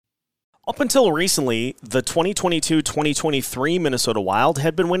Up until recently, the 2022-2023 Minnesota Wild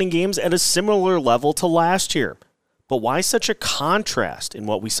had been winning games at a similar level to last year. But why such a contrast in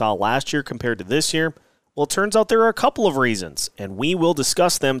what we saw last year compared to this year? Well, it turns out there are a couple of reasons, and we will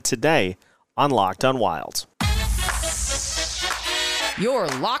discuss them today on Locked On Wild. You're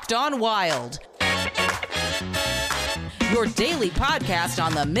Locked On Wild, your daily podcast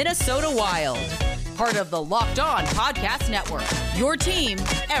on the Minnesota Wild. Part of the Locked On Podcast Network, your team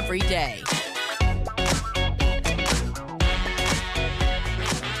every day.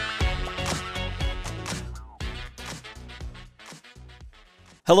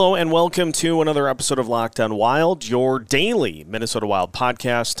 Hello and welcome to another episode of Locked On Wild, your daily Minnesota Wild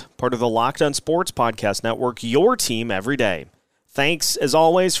podcast, part of the Locked On Sports Podcast Network, your team every day. Thanks, as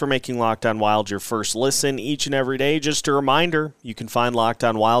always, for making Locked On Wild your first listen each and every day. Just a reminder, you can find Locked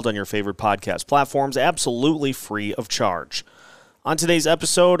On Wild on your favorite podcast platforms absolutely free of charge. On today's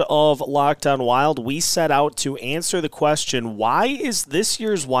episode of Locked On Wild, we set out to answer the question, why is this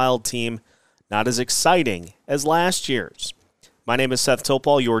year's Wild team not as exciting as last year's? My name is Seth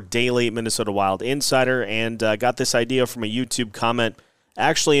Topol, your daily Minnesota Wild insider, and got this idea from a YouTube comment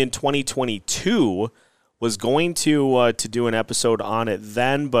actually in 2022. Was going to do an episode on it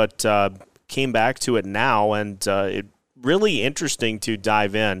then, but came back to it now, and it's really interesting to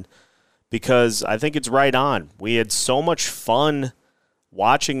dive in because I think it's right on. We had so much fun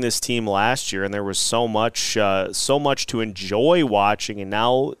watching this team last year, and there was so much to enjoy watching, and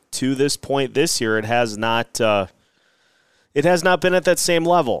now to this point this year, it has not been at that same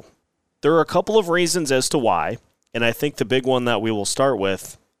level. There are a couple of reasons as to why, and I think the big one that we will start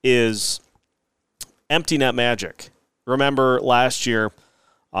with is empty net magic. Remember last year,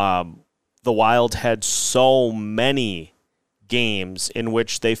 the Wild had so many games in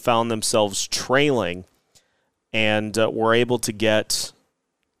which they found themselves trailing and were able to get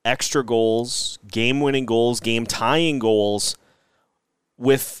extra goals, game-winning goals, game-tying goals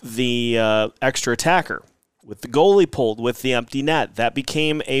with the extra attacker, with the goalie pulled, with the empty net. That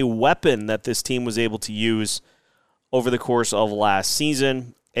became a weapon that this team was able to use over the course of last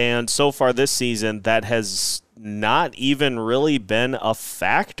season. And so far this season, that has not even really been a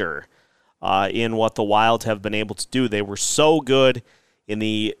factor in what the Wild have been able to do. They were so good in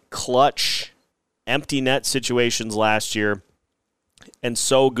the clutch, empty net situations last year and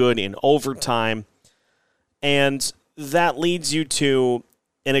so good in overtime. And that leads you to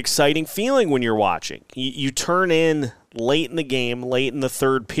an exciting feeling when you're watching. You turn in late in the game, late in the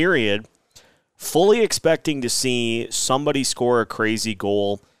third period, fully expecting to see somebody score a crazy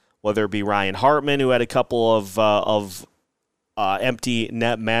goal, whether it be Ryan Hartman, who had a couple of empty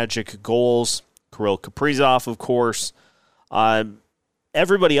net magic goals, Kirill Kaprizov, of course.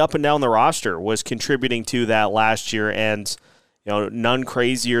 Everybody up and down the roster was contributing to that last year, and none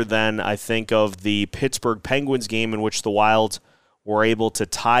crazier than I think of the Pittsburgh Penguins game in which the Wild were able to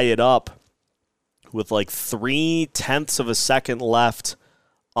tie it up with like 0.3 of a second left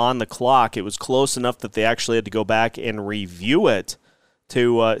on the clock. It was close enough that they actually had to go back and review it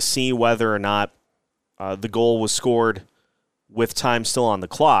to see whether or not the goal was scored with time still on the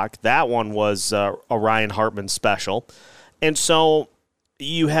clock. That one was a Ryan Hartman special. And so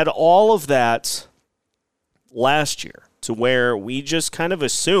you had all of that last year to where we just kind of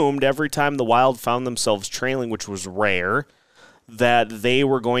assumed every time the Wild found themselves trailing, which was rare, that they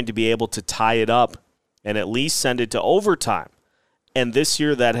were going to be able to tie it up and at least send it to overtime. And this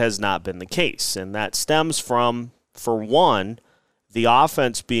year, that has not been the case. And that stems from, for one, the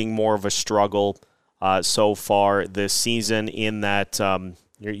offense being more of a struggle so far this season in that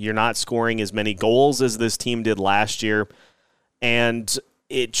you're not scoring as many goals as this team did last year. And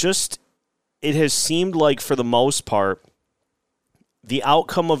it has seemed like, for the most part, the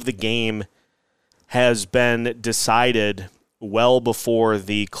outcome of the game has been decided well before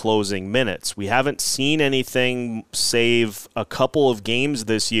the closing minutes. We haven't seen anything save a couple of games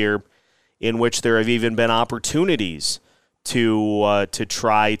this year in which there have even been opportunities to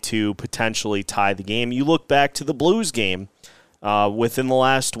try to potentially tie the game. You look back to the Blues game within the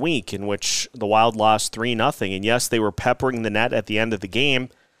last week in which the Wild lost 3-0. And yes, they were peppering the net at the end of the game,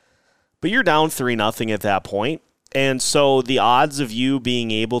 but you're down 3-0 at that point. And so the odds of you being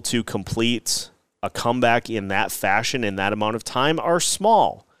able to complete a comeback in that fashion in that amount of time are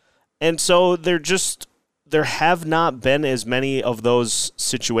small. And so there have not been as many of those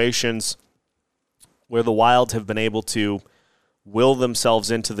situations where the Wild have been able to will themselves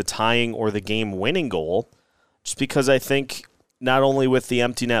into the tying or the game-winning goal, just because I think not only with the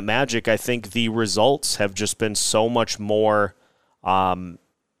empty net magic, I think the results have just been so much more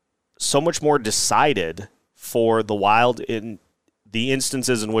decided for the Wild in the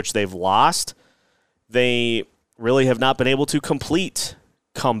instances in which they've lost, they really have not been able to complete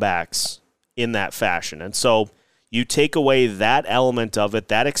comebacks in that fashion. And so you take away that element of it,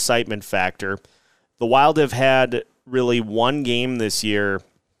 that excitement factor. The Wild have had really one game this year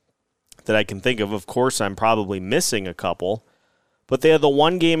that I can think of. Of course, I'm probably missing a couple. But they had the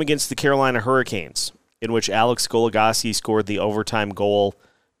one game against the Carolina Hurricanes in which Alex Goligoski scored the overtime goal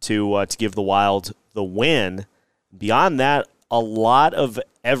to give the Wild the win. Beyond that, a lot of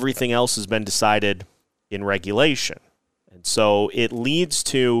everything else has been decided in regulation. And so it leads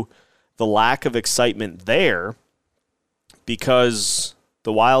to the lack of excitement there because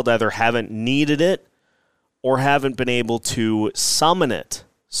the Wild either haven't needed it or haven't been able to summon it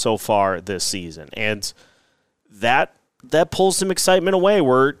so far this season. And that pulls some excitement away.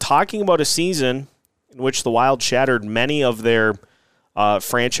 We're talking about a season in which the Wild shattered many of their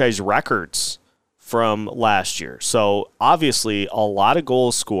franchise records from last year. So obviously a lot of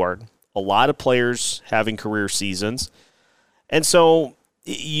goals scored, a lot of players having career seasons. And so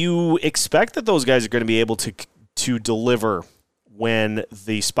you expect that those guys are going to be able to deliver when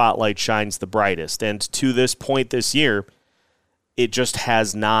the spotlight shines the brightest. And to this point this year, it just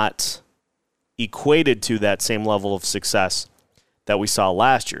has not equated to that same level of success that we saw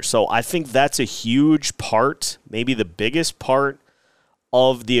last year. So I think that's a huge part, maybe the biggest part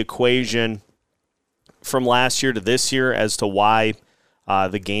of the equation from last year to this year as to why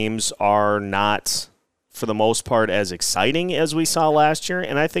the games are not, for the most part, as exciting as we saw last year.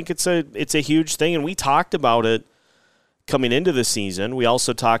 And I think it's a huge thing. And we talked about it coming into the season. We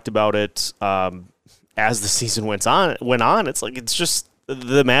also talked about it as the season went on. It's just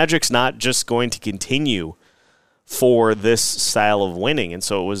the magic's not just going to continue for this style of winning. And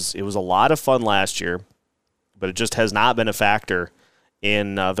so it was a lot of fun last year, but it just has not been a factor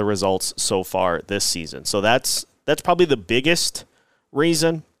in the results so far this season. So that's probably the biggest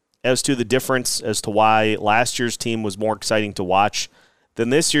reason as to the difference as to why last year's team was more exciting to watch than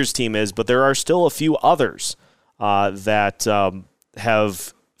this year's team is. But there are still a few others that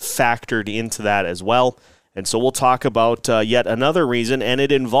have factored into that as well. And so we'll talk about yet another reason, and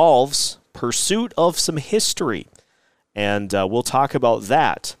it involves pursuit of some history. And we'll talk about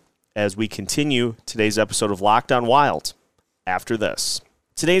that as we continue today's episode of Locked On Wild after this.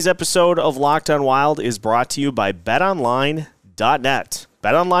 Today's episode of Locked On Wild is brought to you by BetOnline.net.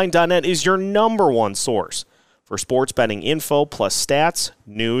 BetOnline.net is your number one source for sports betting info plus stats,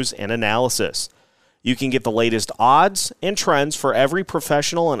 news, and analysis. You can get the latest odds and trends for every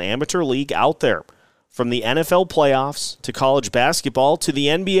professional and amateur league out there. From the NFL playoffs to college basketball to the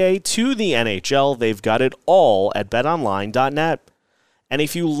NBA to the NHL, they've got it all at BetOnline.net. And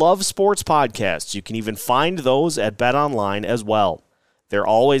if you love sports podcasts, you can even find those at BetOnline as well. They're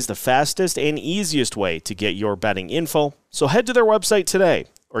always the fastest and easiest way to get your betting info, so head to their website today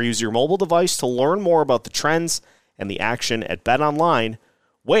or use your mobile device to learn more about the trends and the action at BetOnline,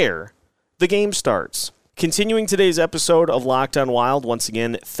 where the game starts. Continuing today's episode of Locked On Wild, once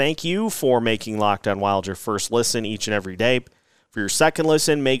again, thank you for making Locked On Wild your first listen each and every day. For your second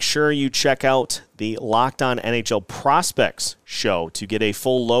listen, make sure you check out the Locked On NHL Prospects show to get a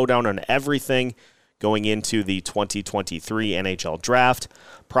full lowdown on everything going into the 2023 NHL Draft.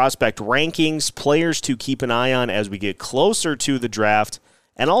 Prospect rankings, players to keep an eye on as we get closer to the draft,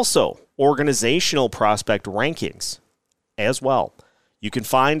 and also organizational prospect rankings as well. You can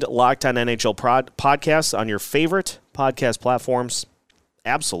find Locked On NHL podcasts on your favorite podcast platforms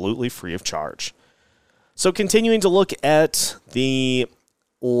absolutely free of charge. So continuing to look at the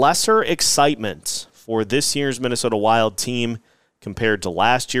lesser excitement for this year's Minnesota Wild team compared to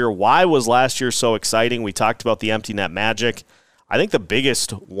last year. Why was last year so exciting? We talked about the empty net magic. I think the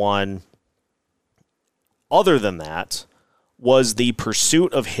biggest one, other than that, was the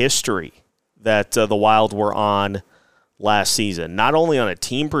pursuit of history that the Wild were on last season. Not only on a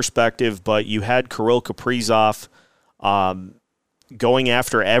team perspective, but you had Kirill Kaprizov going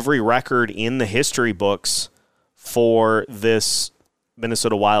after every record in the history books for this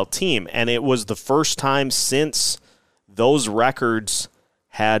Minnesota Wild team. And it was the first time since those records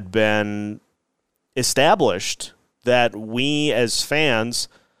had been established that we as fans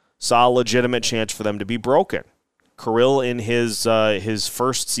saw a legitimate chance for them to be broken. Kirill, in his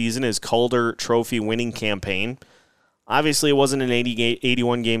first season, his Calder Trophy winning campaign, obviously it wasn't an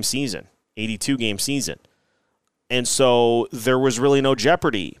 81-game season, 82-game season. And so there was really no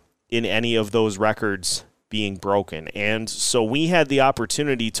jeopardy in any of those records being broken. And so we had the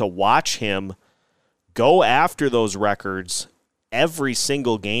opportunity to watch him go after those records every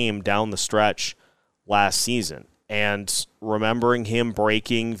single game down the stretch last season. And remembering him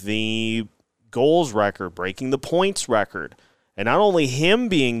breaking the goals record, breaking the points record, And not only him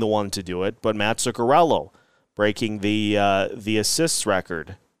being the one to do it, but Matt Zuccarello breaking the assists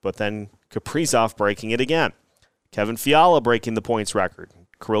record, but then Kaprizov breaking it again. Kevin Fiala breaking the points record.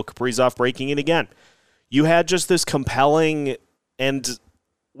 Kirill Kaprizov breaking it again. You had just this compelling, and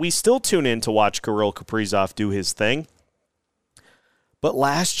we still tune in to watch Kirill Kaprizov do his thing. But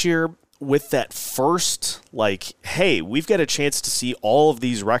last year, with that first, hey, we've got a chance to see all of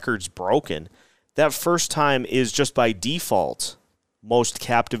these records broken, that first time is just by default most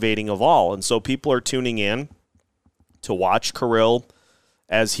captivating of all. And so people are tuning in to watch Kirill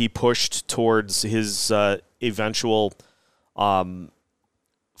as he pushed towards his eventual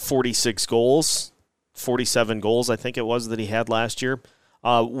 46 goals, 47 goals, I think it was, that he had last year.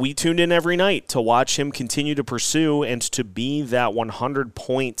 We tuned in every night to watch him continue to pursue and to be that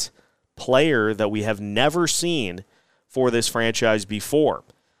 100-point player that we have never seen for this franchise before.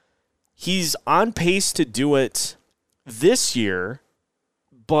 He's on pace to do it this year,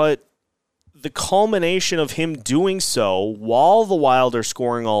 but the culmination of him doing so while the Wild are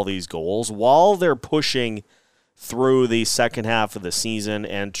scoring all these goals, while they're pushing through the second half of the season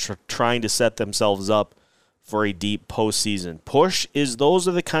and trying to set themselves up for a deep postseason push, those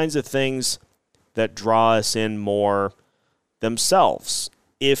are the kinds of things that draw us in more themselves.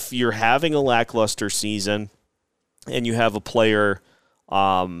 If you're having a lackluster season and you have a player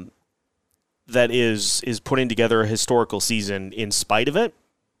that is putting together a historical season in spite of it,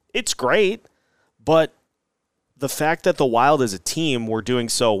 it's great. But the fact that the Wild as a team were doing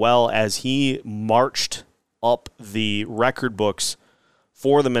so well as he marched up the record books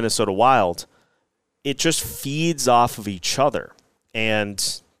for the Minnesota Wild, it just feeds off of each other.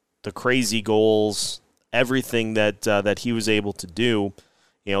 And the crazy goals, everything that he was able to do,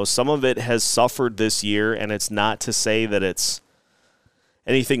 some of it has suffered this year, and it's not to say that it's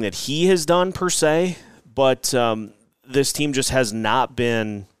anything that he has done per se, but this team just has not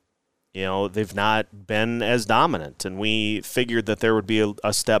been, they've not been as dominant. And we figured that there would be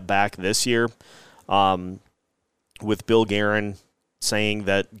a step back this year with Bill Guerin saying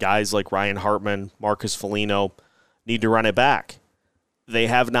that guys like Ryan Hartman, Marcus Foligno need to run it back. They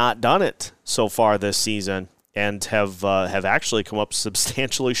have not done it so far this season and have actually come up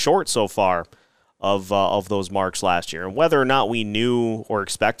substantially short so far of those marks last year. And whether or not we knew or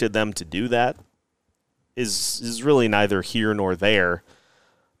expected them to do that is really neither here nor there.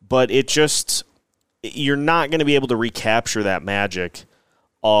 But you're not going to be able to recapture that magic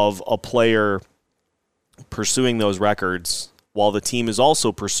of a player pursuing those records while the team is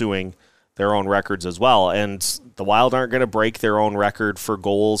also pursuing their own records as well. And the Wild aren't going to break their own record for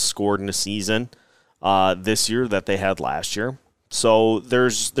goals scored in a season this year that they had last year. So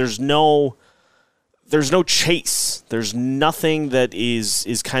there's no chase. There's nothing that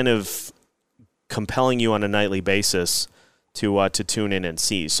is kind of compelling you on a nightly basis to tune in and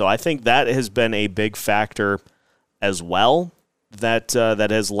see. So I think that has been a big factor as well that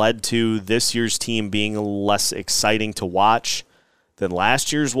has led to this year's team being less exciting to watch than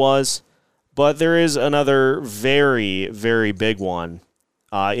last year's was. But there is another very, very big one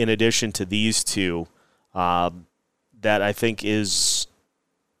in addition to these two that I think is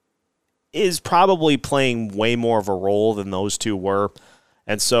probably playing way more of a role than those two were.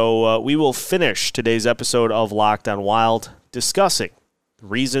 And so we will finish today's episode of Locked on Wild discussing the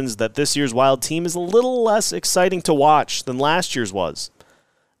reasons that this year's Wild team is a little less exciting to watch than last year's was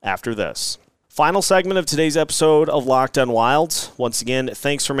after this. Final segment of today's episode of Locked on Wild. Once again,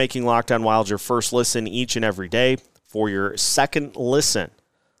 thanks for making Locked on Wild your first listen each and every day. For your second listen,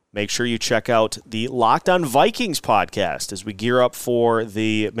 make sure you check out the Locked on Vikings podcast as we gear up for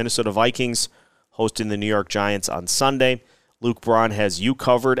the Minnesota Vikings hosting the New York Giants on Sunday. Luke Braun has you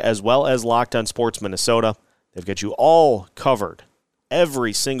covered, as well as Locked on Sports Minnesota. They've got you all covered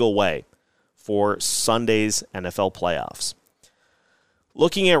every single way for Sunday's NFL playoffs.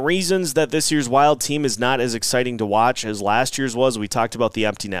 Looking at reasons that this year's Wild team is not as exciting to watch as last year's was, we talked about the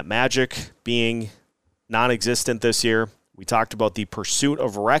empty net magic being non-existent this year. We talked about the pursuit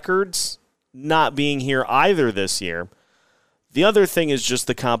of records not being here either this year. The other thing is just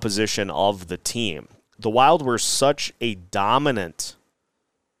the composition of the team. The Wild were such a dominant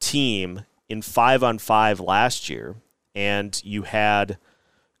team in 5-on-5 last year, and you had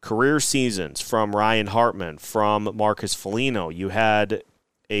career seasons from Ryan Hartman, from Marcus Foligno. You had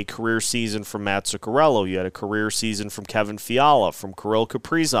a career season from Matt Zuccarello. You had a career season from Kevin Fiala, from Kirill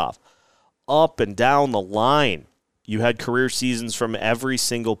Kaprizov. Up and down the line, you had career seasons from every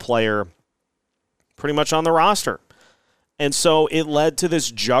single player pretty much on the roster. And so it led to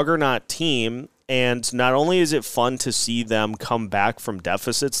this juggernaut team, and not only is it fun to see them come back from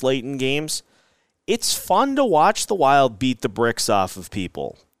deficits late in games, it's fun to watch the Wild beat the bricks off of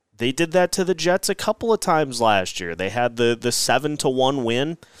people. They did that to the Jets a couple of times last year. They had the 7-1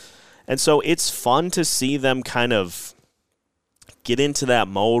 win. And so it's fun to see them kind of get into that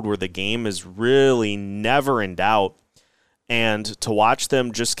mode where the game is really never in doubt, and to watch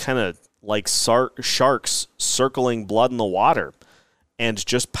them just kind of like sharks circling blood in the water and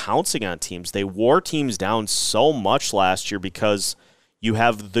just pouncing on teams. They wore teams down so much last year because you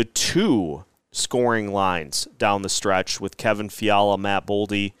have the two scoring lines down the stretch with Kevin Fiala, Matt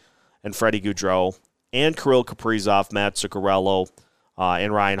Boldy, and Freddie Gaudreau, and Kirill Kaprizov, Matt Zuccarello,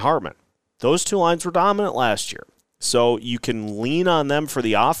 and Ryan Hartman. Those two lines were dominant last year. So you can lean on them for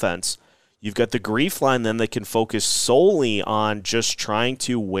the offense. You've got the Grief line then that can focus solely on just trying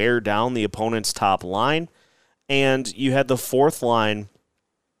to wear down the opponent's top line. And you had the fourth line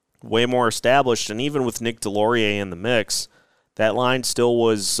way more established, and even with Nick Delorier in the mix, that line still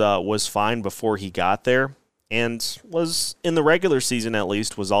was fine before he got there, and was, in the regular season at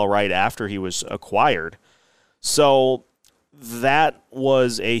least, was all right after he was acquired. So that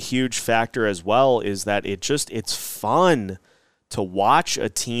was a huge factor as well, is that it's fun to watch a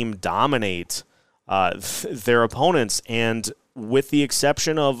team dominate their opponents. And with the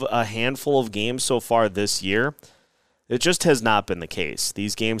exception of a handful of games so far this year, it just has not been the case.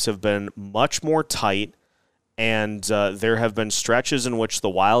 These games have been much more tight, and there have been stretches in which the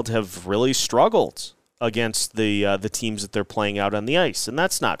Wild have really struggled against the teams that they're playing out on the ice, and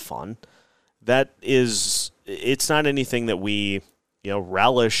that's not fun. It's not anything that we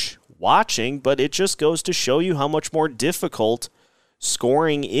relish watching, but it just goes to show you how much more difficult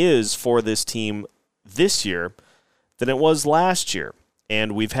scoring is for this team this year than it was last year.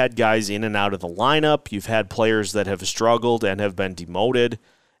 And we've had guys in and out of the lineup. You've had players that have struggled and have been demoted.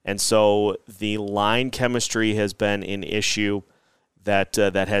 And so the line chemistry has been an issue that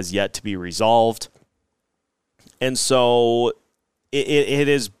has yet to be resolved. And so it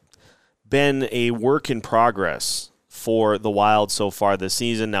has been a work in progress for the Wild so far this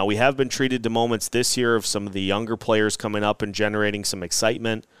season. Now, we have been treated to moments this year of some of the younger players coming up and generating some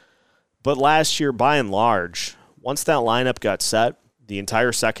excitement. But last year, by and large, once that lineup got set, the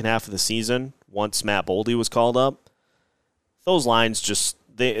entire second half of the season, once Matt Boldy was called up, those lines just,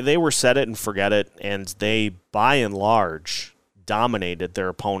 they were set it and forget it, and they, by and large, dominated their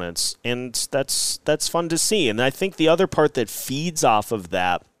opponents. And that's fun to see. And I think the other part that feeds off of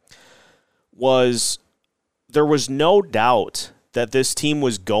that was there was no doubt that this team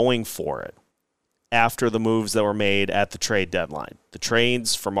was going for it after the moves that were made at the trade deadline. The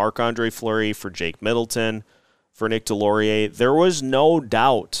trades for Marc-Andre Fleury, for Jake Middleton, for Nick Delorier. There was no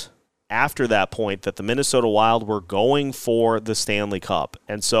doubt after that point that the Minnesota Wild were going for the Stanley Cup.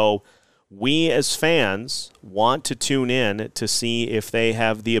 And so we as fans want to tune in to see if they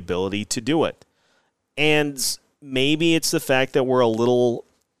have the ability to do it. And maybe it's the fact that we're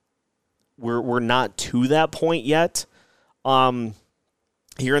not to that point yet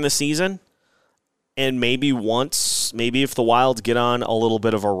here in the season. And maybe if the Wild get on a little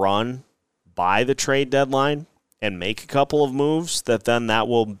bit of a run by the trade deadline and make a couple of moves, that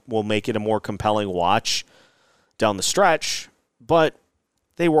will make it a more compelling watch down the stretch. But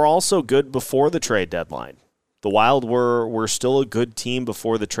they were also good before the trade deadline. The Wild were still a good team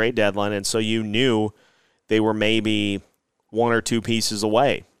before the trade deadline, and so you knew they were maybe one or two pieces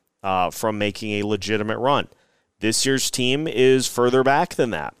away from making a legitimate run. This year's team is further back than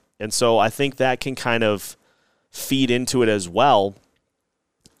that. And so I think that can kind of feed into it as well,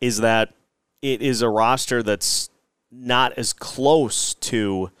 is that it is a roster that's not as close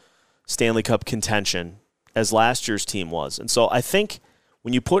to Stanley Cup contention as last year's team was. And so I think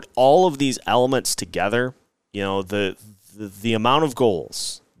when you put all of these elements together, the amount of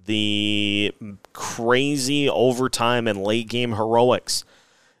goals, the crazy overtime and late game heroics,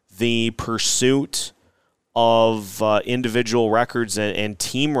 the pursuit of individual records and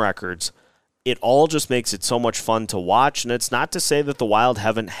team records, it all just makes it so much fun to watch. And it's not to say that the Wild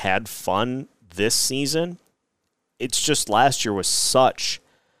haven't had fun this season. It's just last year was such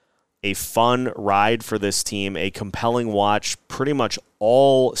a fun ride for this team, a compelling watch pretty much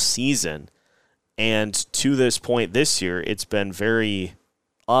all season. And to this point this year, it's been very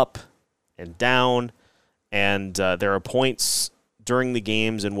up and down. And there are points during the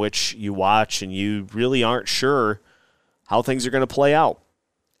games in which you watch and you really aren't sure how things are going to play out.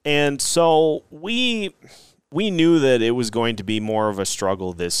 And so we knew that it was going to be more of a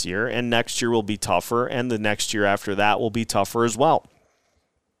struggle this year, and next year will be tougher, and the next year after that will be tougher as well.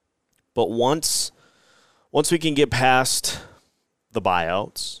 But once we can get past the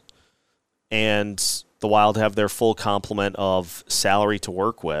buyouts and the Wild have their full complement of salary to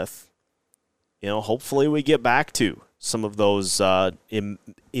work with, hopefully we get back to some of those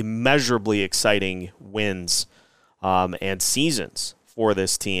immeasurably exciting wins and seasons for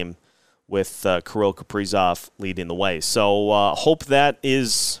this team with Kirill Kaprizov leading the way. So hope that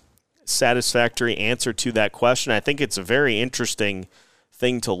is satisfactory answer to that question. I think it's a very interesting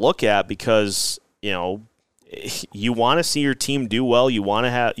thing to look at because, you want to see your team do well. You want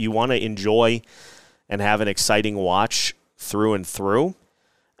to enjoy and have an exciting watch through and through.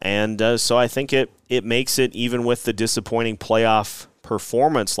 And so I think it makes it, even with the disappointing playoff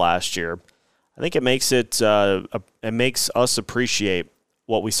performance last year, I think it makes it makes us appreciate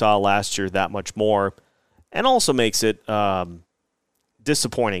what we saw last year that much more, and also makes it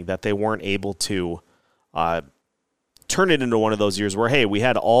disappointing that they weren't able to turn it into one of those years where, hey, we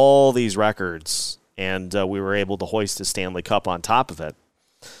had all these records and we were able to hoist the Stanley Cup on top of it.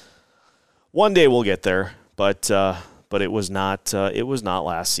 One day we'll get there, but it was not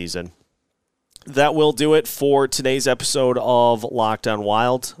last season. That will do it for today's episode of Locked On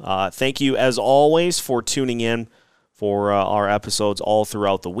Wild. Thank you, as always, for tuning in for our episodes all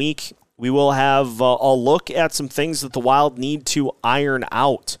throughout the week. We will have a look at some things that the Wild need to iron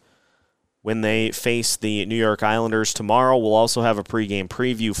out when they face the New York Islanders tomorrow. We'll also have a pregame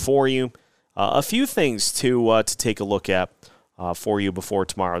preview for you. A few things to take a look at for you before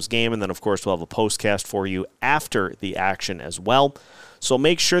tomorrow's game. And then, of course, we'll have a postcast for you after the action as well. So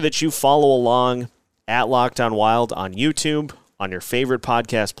make sure that you follow along at Locked On Wild on YouTube, on your favorite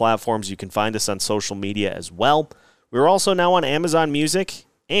podcast platforms. You can find us on social media as well. We're also now on Amazon Music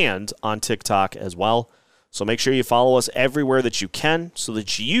and on TikTok as well. So make sure you follow us everywhere that you can so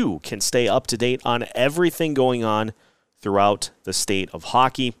that you can stay up to date on everything going on throughout the state of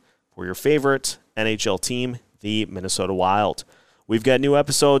hockey for your favorite NHL team, the Minnesota Wild. We've got new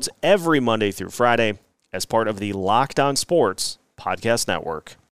episodes every Monday through Friday as part of the Locked On Sports Podcast Network.